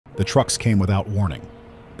The trucks came without warning.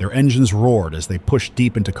 Their engines roared as they pushed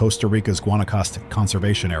deep into Costa Rica's Guanacaste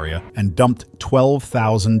conservation area and dumped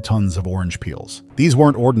 12,000 tons of orange peels. These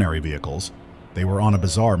weren't ordinary vehicles. They were on a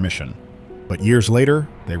bizarre mission. But years later,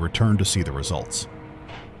 they returned to see the results.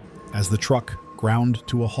 As the truck ground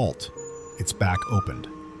to a halt, its back opened.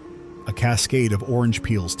 A cascade of orange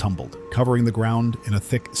peels tumbled, covering the ground in a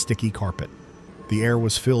thick, sticky carpet. The air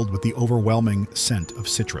was filled with the overwhelming scent of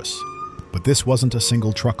citrus. But this wasn't a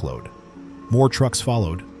single truckload. More trucks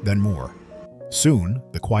followed, then more. Soon,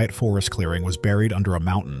 the quiet forest clearing was buried under a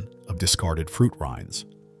mountain of discarded fruit rinds.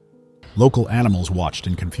 Local animals watched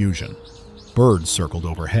in confusion. Birds circled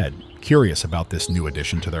overhead, curious about this new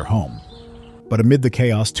addition to their home. But amid the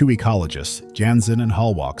chaos, two ecologists, Jansen and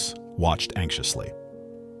Hallwachs, watched anxiously.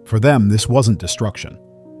 For them, this wasn't destruction.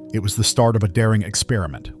 It was the start of a daring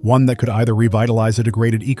experiment, one that could either revitalize a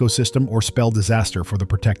degraded ecosystem or spell disaster for the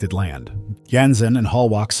protected land. Jansen and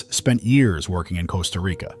Hallwachs spent years working in Costa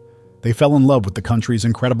Rica. They fell in love with the country's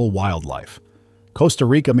incredible wildlife. Costa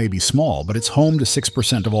Rica may be small, but it's home to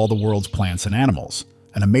 6% of all the world's plants and animals,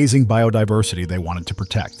 an amazing biodiversity they wanted to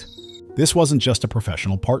protect. This wasn't just a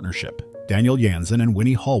professional partnership. Daniel Jansen and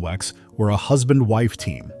Winnie Hallwachs were a husband-wife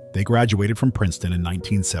team. They graduated from Princeton in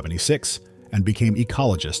 1976 and became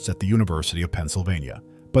ecologists at the University of Pennsylvania.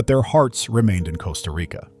 But their hearts remained in Costa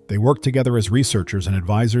Rica. They worked together as researchers and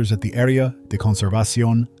advisors at the Área de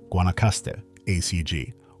Conservación Guanacaste,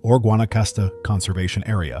 ACG, or Guanacaste Conservation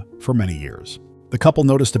Area, for many years. The couple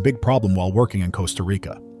noticed a big problem while working in Costa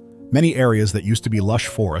Rica. Many areas that used to be lush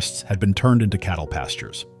forests had been turned into cattle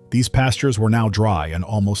pastures. These pastures were now dry and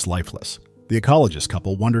almost lifeless. The ecologist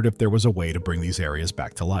couple wondered if there was a way to bring these areas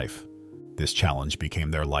back to life. This challenge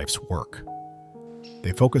became their life's work.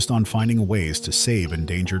 They focused on finding ways to save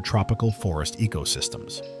endangered tropical forest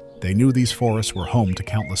ecosystems. They knew these forests were home to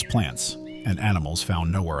countless plants and animals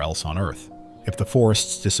found nowhere else on Earth. If the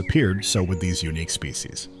forests disappeared, so would these unique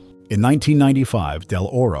species. In 1995, Del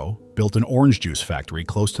Oro built an orange juice factory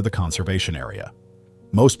close to the conservation area.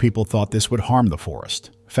 Most people thought this would harm the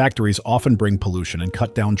forest. Factories often bring pollution and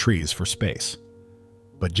cut down trees for space.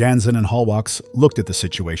 But Jansen and Hallwachs looked at the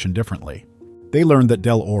situation differently. They learned that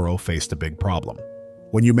Del Oro faced a big problem.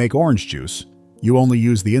 When you make orange juice, you only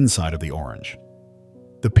use the inside of the orange.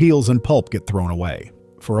 The peels and pulp get thrown away.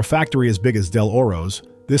 For a factory as big as Del Oro's,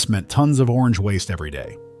 this meant tons of orange waste every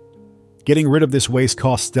day. Getting rid of this waste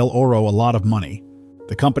costs Del Oro a lot of money.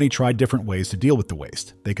 The company tried different ways to deal with the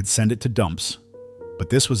waste. They could send it to dumps, but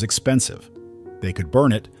this was expensive. They could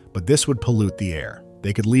burn it, but this would pollute the air.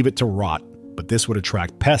 They could leave it to rot, but this would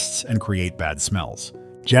attract pests and create bad smells.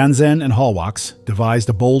 Jansen and Hallwachs devised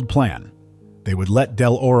a bold plan. They would let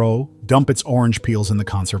Del Oro dump its orange peels in the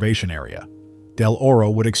conservation area. Del Oro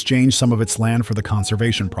would exchange some of its land for the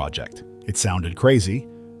conservation project. It sounded crazy,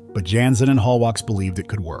 but Jansen and Hallwachs believed it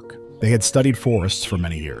could work. They had studied forests for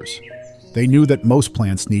many years. They knew that most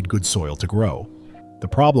plants need good soil to grow. The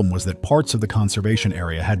problem was that parts of the conservation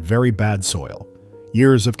area had very bad soil.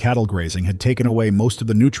 Years of cattle grazing had taken away most of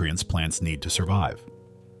the nutrients plants need to survive.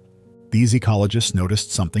 These ecologists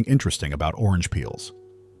noticed something interesting about orange peels.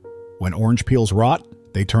 When orange peels rot,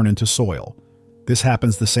 they turn into soil. This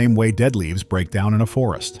happens the same way dead leaves break down in a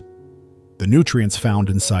forest. The nutrients found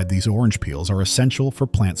inside these orange peels are essential for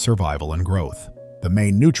plant survival and growth. The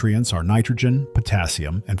main nutrients are nitrogen,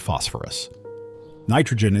 potassium, and phosphorus.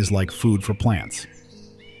 Nitrogen is like food for plants.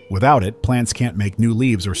 Without it, plants can't make new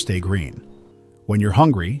leaves or stay green. When you're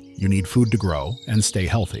hungry, you need food to grow and stay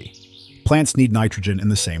healthy. Plants need nitrogen in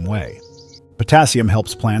the same way. Potassium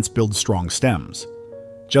helps plants build strong stems.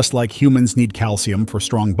 Just like humans need calcium for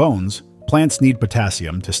strong bones, plants need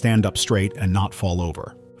potassium to stand up straight and not fall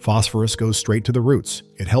over. Phosphorus goes straight to the roots.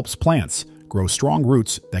 It helps plants grow strong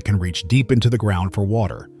roots that can reach deep into the ground for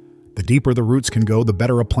water. The deeper the roots can go, the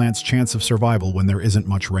better a plant's chance of survival when there isn't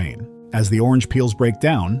much rain. As the orange peels break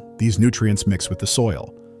down, these nutrients mix with the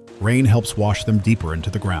soil. Rain helps wash them deeper into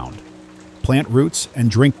the ground. Plant roots and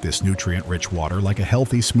drink this nutrient-rich water like a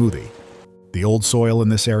healthy smoothie. The old soil in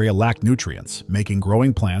this area lacked nutrients, making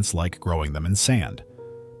growing plants like growing them in sand.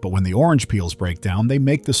 But when the orange peels break down, they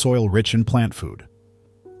make the soil rich in plant food.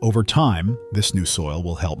 Over time, this new soil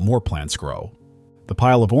will help more plants grow. The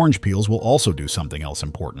pile of orange peels will also do something else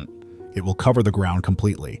important. It will cover the ground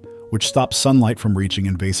completely, which stops sunlight from reaching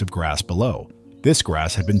invasive grass below. This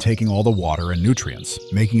grass had been taking all the water and nutrients,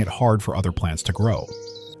 making it hard for other plants to grow.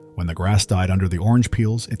 When the grass died under the orange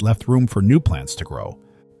peels, it left room for new plants to grow.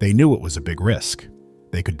 They knew it was a big risk.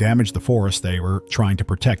 They could damage the forest they were trying to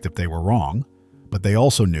protect if they were wrong, but they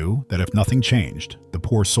also knew that if nothing changed, the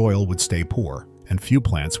poor soil would stay poor, and few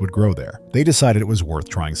plants would grow there. They decided it was worth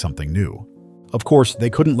trying something new. Of course, they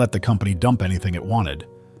couldn't let the company dump anything it wanted.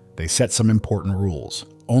 They set some important rules.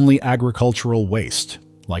 Only agricultural waste,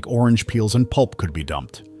 like orange peels and pulp, could be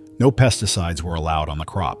dumped. No pesticides were allowed on the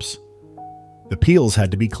crops. The peels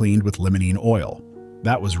had to be cleaned with limonene oil.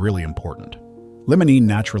 That was really important. Limonene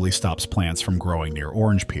naturally stops plants from growing near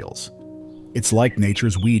orange peels. It's like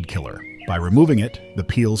nature's weed killer. By removing it, the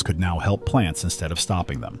peels could now help plants instead of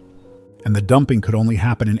stopping them. And the dumping could only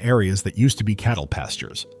happen in areas that used to be cattle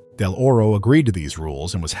pastures. Del Oro agreed to these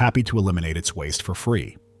rules and was happy to eliminate its waste for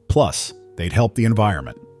free. Plus, they'd help the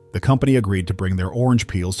environment. The company agreed to bring their orange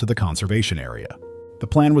peels to the conservation area. The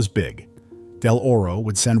plan was big. Del Oro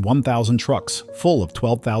would send 1,000 trucks full of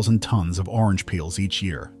 12,000 tons of orange peels each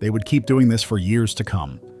year. They would keep doing this for years to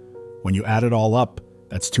come. When you add it all up,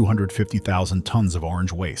 that's 250,000 tons of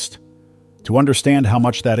orange waste. To understand how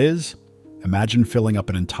much that is, imagine filling up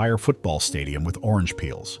an entire football stadium with orange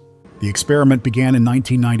peels. The experiment began in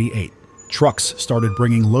 1998. Trucks started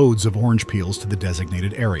bringing loads of orange peels to the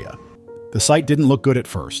designated area. The sight didn't look good at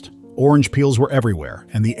first. Orange peels were everywhere,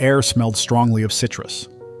 and the air smelled strongly of citrus.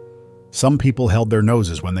 Some people held their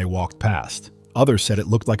noses when they walked past. Others said it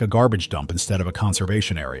looked like a garbage dump instead of a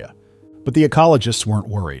conservation area. But the ecologists weren't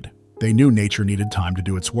worried. They knew nature needed time to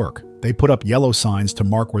do its work. They put up yellow signs to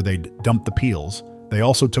mark where they'd dumped the peels. They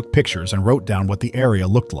also took pictures and wrote down what the area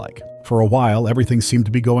looked like. For a while, everything seemed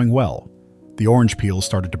to be going well. The orange peels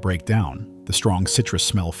started to break down. The strong citrus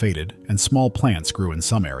smell faded, and small plants grew in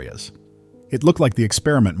some areas. It looked like the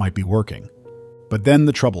experiment might be working. But then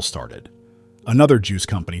the trouble started. Another juice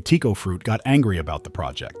company, Tico Fruit, got angry about the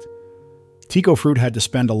project. Tico Fruit had to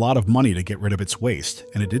spend a lot of money to get rid of its waste,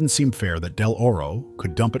 and it didn't seem fair that Del Oro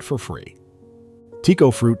could dump it for free.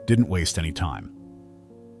 Tico Fruit didn't waste any time.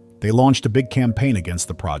 They launched a big campaign against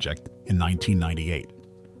the project in 1998.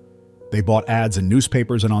 They bought ads in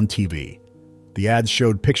newspapers and on TV. The ads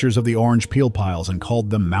showed pictures of the orange peel piles and called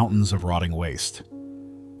them mountains of rotting waste.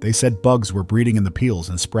 They said bugs were breeding in the peels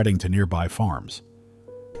and spreading to nearby farms.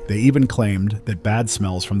 They even claimed that bad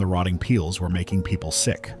smells from the rotting peels were making people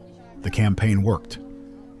sick. The campaign worked.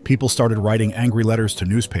 People started writing angry letters to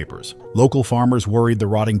newspapers. Local farmers worried the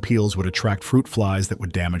rotting peels would attract fruit flies that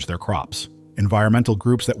would damage their crops. Environmental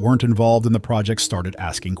groups that weren't involved in the project started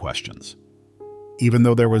asking questions. Even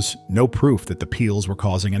though there was no proof that the peels were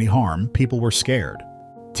causing any harm, people were scared.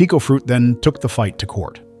 Tico Fruit then took the fight to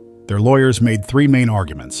court. Their lawyers made three main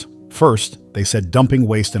arguments. First, they said dumping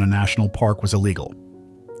waste in a national park was illegal,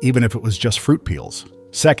 even if it was just fruit peels.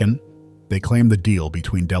 Second, they claimed the deal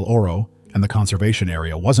between Del Oro and the conservation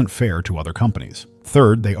area wasn't fair to other companies.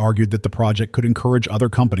 Third, they argued that the project could encourage other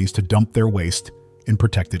companies to dump their waste in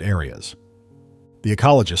protected areas. The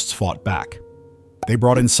ecologists fought back. They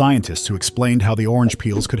brought in scientists who explained how the orange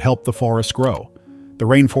peels could help the forest grow. The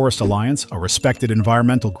Rainforest Alliance, a respected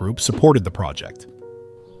environmental group, supported the project.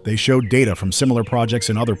 They showed data from similar projects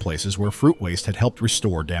in other places where fruit waste had helped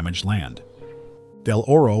restore damaged land. Del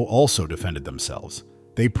Oro also defended themselves.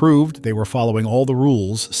 They proved they were following all the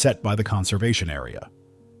rules set by the conservation area.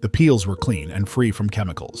 The peels were clean and free from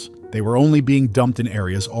chemicals. They were only being dumped in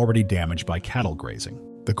areas already damaged by cattle grazing.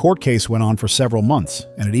 The court case went on for several months,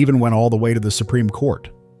 and it even went all the way to the Supreme Court.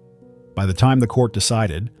 By the time the court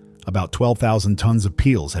decided, about 12,000 tons of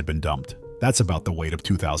peels had been dumped. That's about the weight of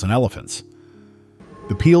 2,000 elephants.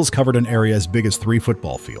 The peels covered an area as big as 3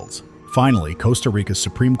 football fields. Finally, Costa Rica's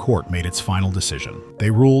Supreme Court made its final decision.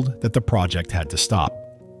 They ruled that the project had to stop.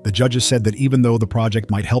 The judges said that even though the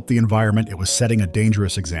project might help the environment, it was setting a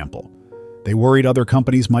dangerous example. They worried other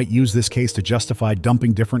companies might use this case to justify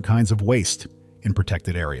dumping different kinds of waste in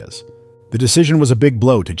protected areas. The decision was a big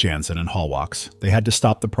blow to Jansen and Hallwachs. They had to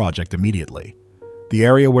stop the project immediately. The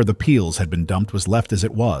area where the peels had been dumped was left as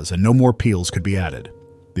it was, and no more peels could be added.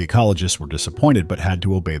 The ecologists were disappointed but had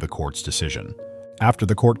to obey the court's decision. After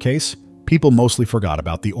the court case, people mostly forgot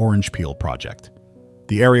about the orange peel project.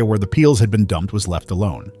 The area where the peels had been dumped was left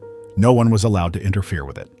alone. No one was allowed to interfere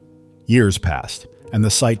with it. Years passed, and the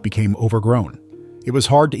site became overgrown. It was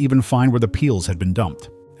hard to even find where the peels had been dumped.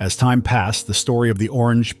 As time passed, the story of the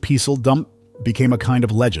orange peel dump became a kind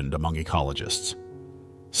of legend among ecologists.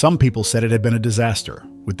 Some people said it had been a disaster,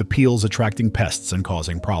 with the peels attracting pests and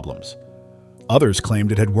causing problems. Others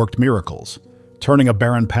claimed it had worked miracles, turning a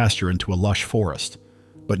barren pasture into a lush forest.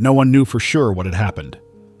 But no one knew for sure what had happened.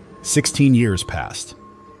 16 years passed.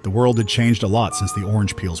 The world had changed a lot since the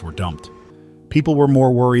orange peels were dumped. People were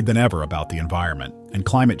more worried than ever about the environment, and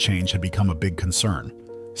climate change had become a big concern.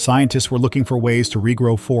 Scientists were looking for ways to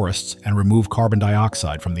regrow forests and remove carbon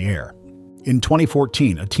dioxide from the air. In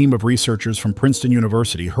 2014, a team of researchers from Princeton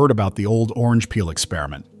University heard about the old orange peel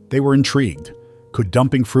experiment. They were intrigued. Could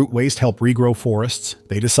dumping fruit waste help regrow forests?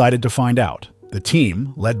 They decided to find out. The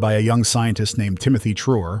team, led by a young scientist named Timothy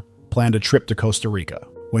Truer, planned a trip to Costa Rica.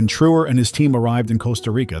 When Truer and his team arrived in Costa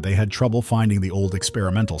Rica, they had trouble finding the old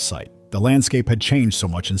experimental site. The landscape had changed so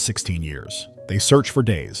much in 16 years. They searched for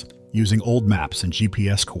days, using old maps and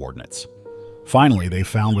GPS coordinates. Finally, they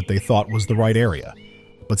found what they thought was the right area.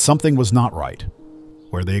 But something was not right.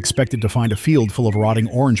 Where they expected to find a field full of rotting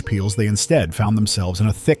orange peels, they instead found themselves in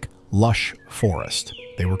a thick, lush forest.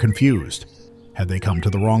 They were confused. Had they come to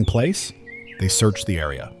the wrong place? They searched the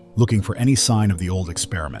area, looking for any sign of the old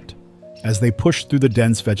experiment. As they pushed through the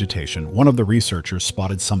dense vegetation, one of the researchers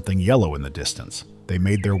spotted something yellow in the distance. They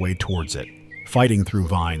made their way towards it, fighting through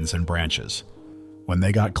vines and branches. When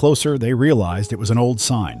they got closer, they realized it was an old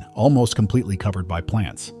sign, almost completely covered by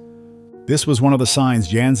plants. This was one of the signs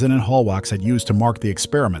Jansen and Hallwax had used to mark the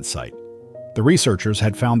experiment site. The researchers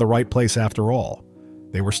had found the right place after all.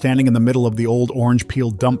 They were standing in the middle of the old orange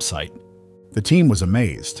peel dump site. The team was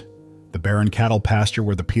amazed. The barren cattle pasture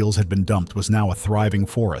where the peels had been dumped was now a thriving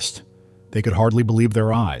forest. They could hardly believe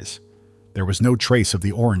their eyes. There was no trace of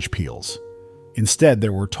the orange peels. Instead,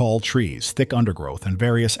 there were tall trees, thick undergrowth, and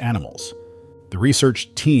various animals. The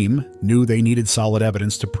research team knew they needed solid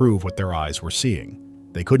evidence to prove what their eyes were seeing.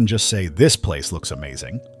 They couldn't just say, "This place looks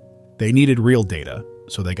amazing." They needed real data,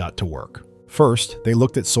 so they got to work. First, they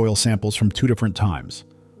looked at soil samples from 2 different times.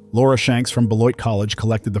 Laura Shanks from Beloit College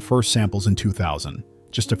collected the first samples in 2000,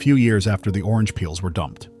 just a few years after the orange peels were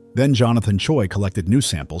dumped. Then Jonathan Choi collected new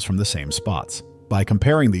samples from the same spots. By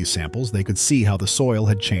comparing these samples, they could see how the soil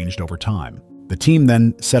had changed over time. The team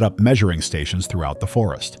then set up measuring stations throughout the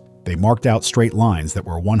forest. They marked out straight lines that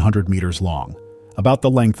were 100 meters long, about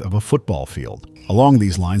the length of a football field. Along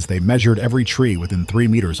these lines, they measured every tree within 3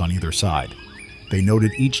 meters on either side. They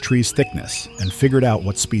noted each tree's thickness and figured out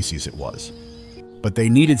what species it was. But they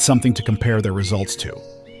needed something to compare their results to.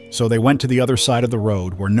 So they went to the other side of the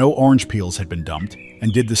road where no orange peels had been dumped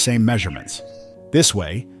and did the same measurements. This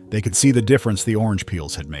way, they could see the difference the orange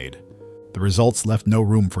peels had made. The results left no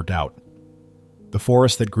room for doubt. The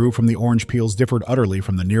forest that grew from the orange peels differed utterly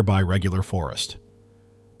from the nearby regular forest.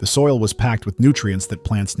 The soil was packed with nutrients that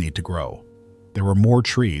plants need to grow. There were more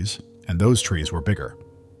trees, and those trees were bigger.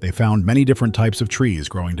 They found many different types of trees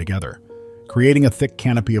growing together, creating a thick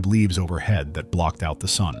canopy of leaves overhead that blocked out the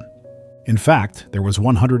sun. In fact, there was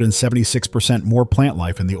 176% more plant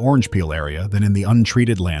life in the orange peel area than in the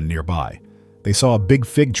untreated land nearby. They saw a big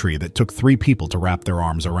fig tree that took 3 people to wrap their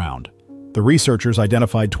arms around. The researchers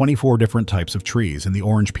identified 24 different types of trees in the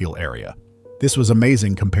orange peel area. This was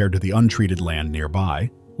amazing compared to the untreated land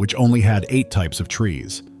nearby, which only had 8 types of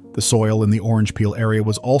trees. The soil in the orange peel area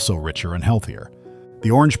was also richer and healthier.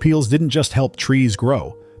 The orange peels didn't just help trees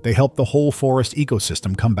grow, they helped the whole forest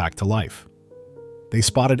ecosystem come back to life. They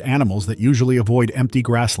spotted animals that usually avoid empty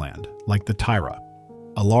grassland, like the tyra,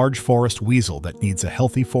 a large forest weasel that needs a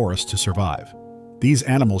healthy forest to survive. These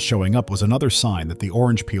animals showing up was another sign that the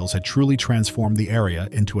orange peels had truly transformed the area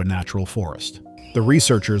into a natural forest. The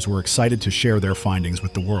researchers were excited to share their findings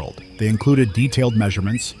with the world. They included detailed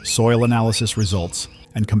measurements, soil analysis results,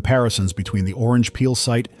 and comparisons between the orange peel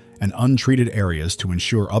site and untreated areas to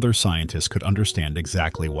ensure other scientists could understand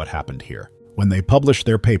exactly what happened here. When they published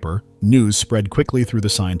their paper, news spread quickly through the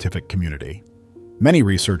scientific community. Many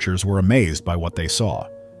researchers were amazed by what they saw.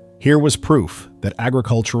 Here was proof that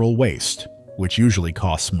agricultural waste, which usually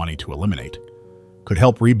costs money to eliminate, could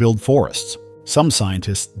help rebuild forests. Some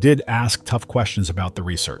scientists did ask tough questions about the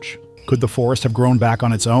research. Could the forest have grown back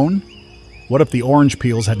on its own? What if the orange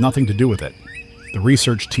peels had nothing to do with it? The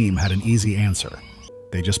research team had an easy answer.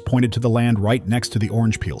 They just pointed to the land right next to the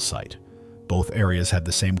orange peel site. Both areas had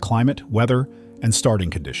the same climate, weather, and starting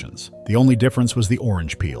conditions. The only difference was the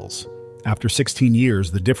orange peels. After 16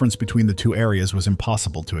 years, the difference between the 2 areas was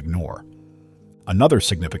impossible to ignore. Another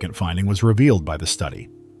significant finding was revealed by the study.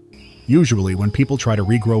 Usually, when people try to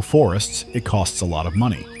regrow forests, it costs a lot of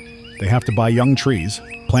money. They have to buy young trees,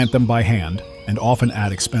 plant them by hand, and often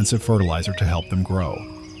add expensive fertilizer to help them grow.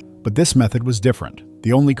 But this method was different.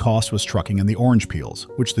 The only cost was trucking in the orange peels,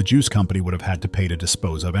 which the juice company would have had to pay to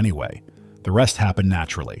dispose of anyway. The rest happened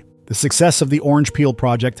naturally. The success of the Orange Peel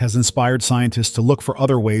Project has inspired scientists to look for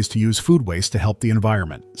other ways to use food waste to help the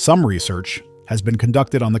environment. Some research has been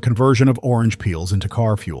conducted on the conversion of orange peels into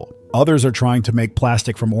car fuel. Others are trying to make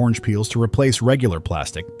plastic from orange peels to replace regular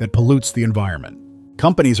plastic that pollutes the environment.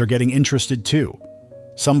 Companies are getting interested too.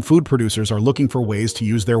 Some food producers are looking for ways to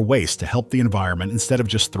use their waste to help the environment instead of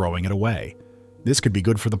just throwing it away. This could be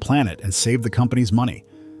good for the planet and save the companies money.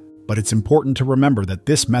 But it's important to remember that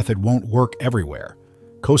this method won't work everywhere.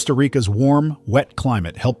 Costa Rica's warm, wet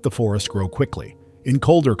climate helped the forest grow quickly. In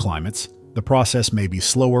colder climates, the process may be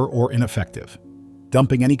slower or ineffective.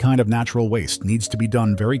 Dumping any kind of natural waste needs to be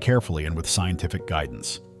done very carefully and with scientific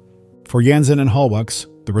guidance. For Jansen and Hallwachs,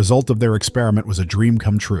 the result of their experiment was a dream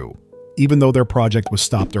come true. Even though their project was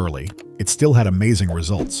stopped early, it still had amazing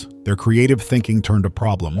results. Their creative thinking turned a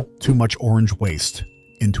problem, too much orange waste,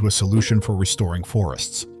 into a solution for restoring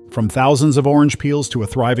forests. From thousands of orange peels to a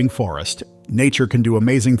thriving forest, nature can do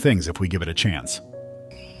amazing things if we give it a chance.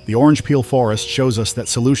 The orange peel forest shows us that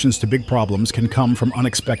solutions to big problems can come from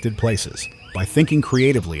unexpected places. By thinking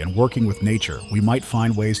creatively and working with nature, we might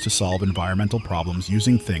find ways to solve environmental problems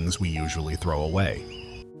using things we usually throw away.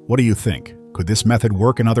 What do you think? Could this method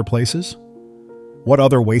work in other places? What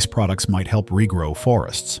other waste products might help regrow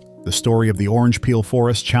forests? The story of the orange peel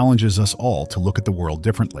forest challenges us all to look at the world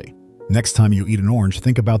differently. Next time you eat an orange,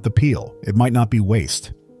 think about the peel. It might not be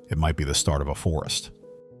waste. It might be the start of a forest.